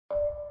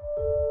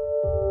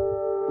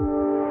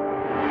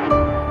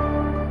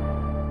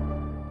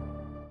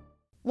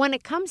When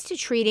it comes to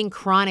treating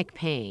chronic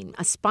pain,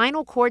 a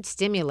spinal cord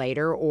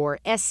stimulator, or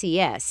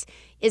SCS,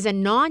 is a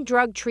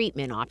non-drug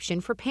treatment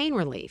option for pain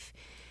relief.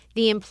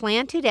 The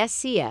implanted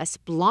SCS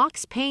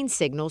blocks pain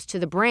signals to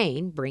the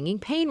brain, bringing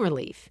pain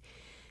relief.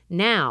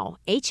 Now,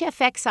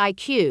 HFX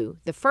IQ,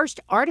 the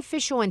first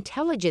artificial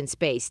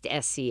intelligence-based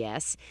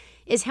SCS,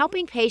 is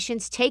helping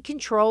patients take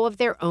control of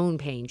their own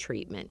pain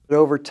treatment.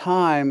 Over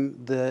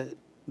time,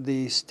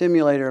 the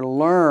stimulator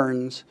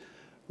learns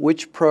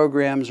which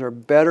programs are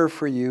better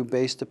for you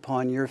based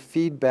upon your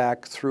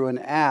feedback through an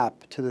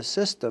app to the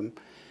system.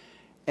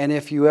 And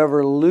if you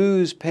ever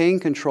lose pain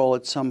control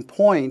at some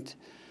point,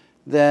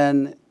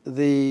 then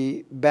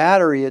the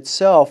battery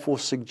itself will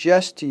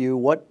suggest to you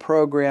what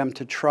program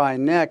to try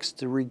next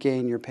to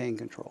regain your pain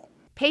control.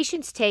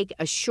 Patients take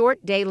a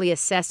short daily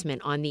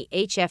assessment on the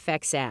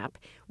HFX app,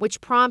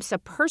 which prompts a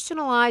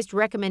personalized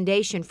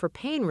recommendation for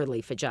pain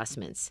relief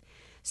adjustments.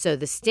 So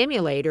the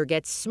stimulator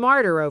gets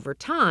smarter over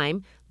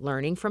time,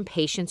 learning from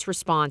patients'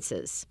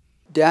 responses.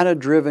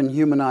 Data-driven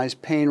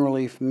humanized pain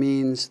relief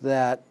means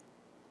that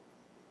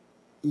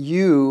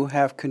you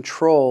have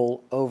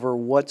control over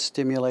what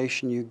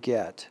stimulation you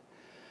get.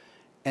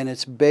 And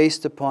it's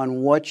based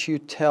upon what you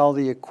tell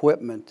the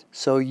equipment.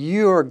 So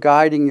you are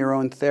guiding your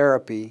own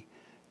therapy,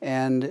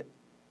 and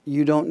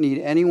you don't need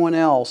anyone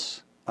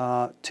else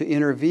to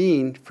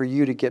intervene for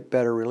you to get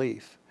better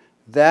relief.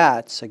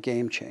 That's a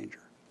game changer.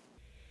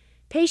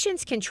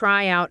 Patients can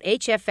try out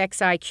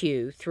HFX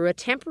IQ through a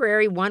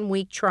temporary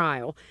 1-week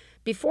trial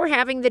before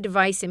having the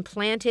device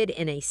implanted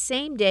in a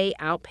same-day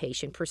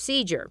outpatient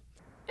procedure.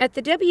 At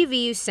the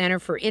WVU Center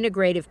for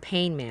Integrative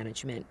Pain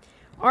Management,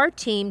 our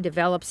team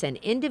develops an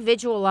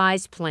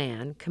individualized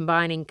plan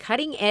combining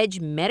cutting-edge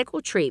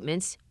medical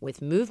treatments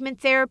with movement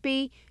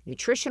therapy,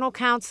 nutritional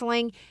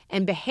counseling,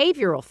 and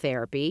behavioral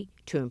therapy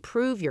to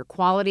improve your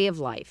quality of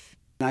life.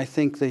 I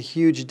think the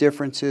huge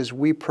difference is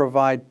we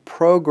provide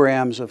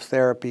programs of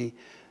therapy,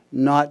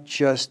 not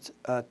just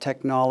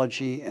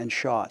technology and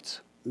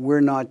shots.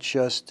 We're not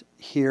just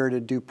here to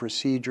do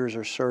procedures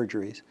or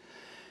surgeries,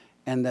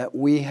 and that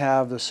we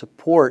have the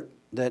support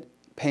that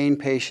pain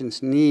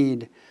patients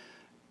need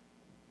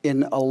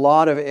in a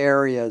lot of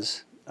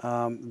areas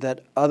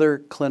that other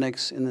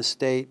clinics in the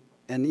state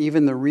and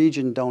even the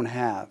region don't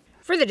have.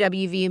 For the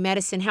WVU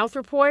Medicine Health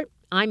Report,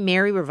 I'm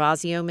Mary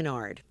Ravazio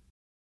Menard.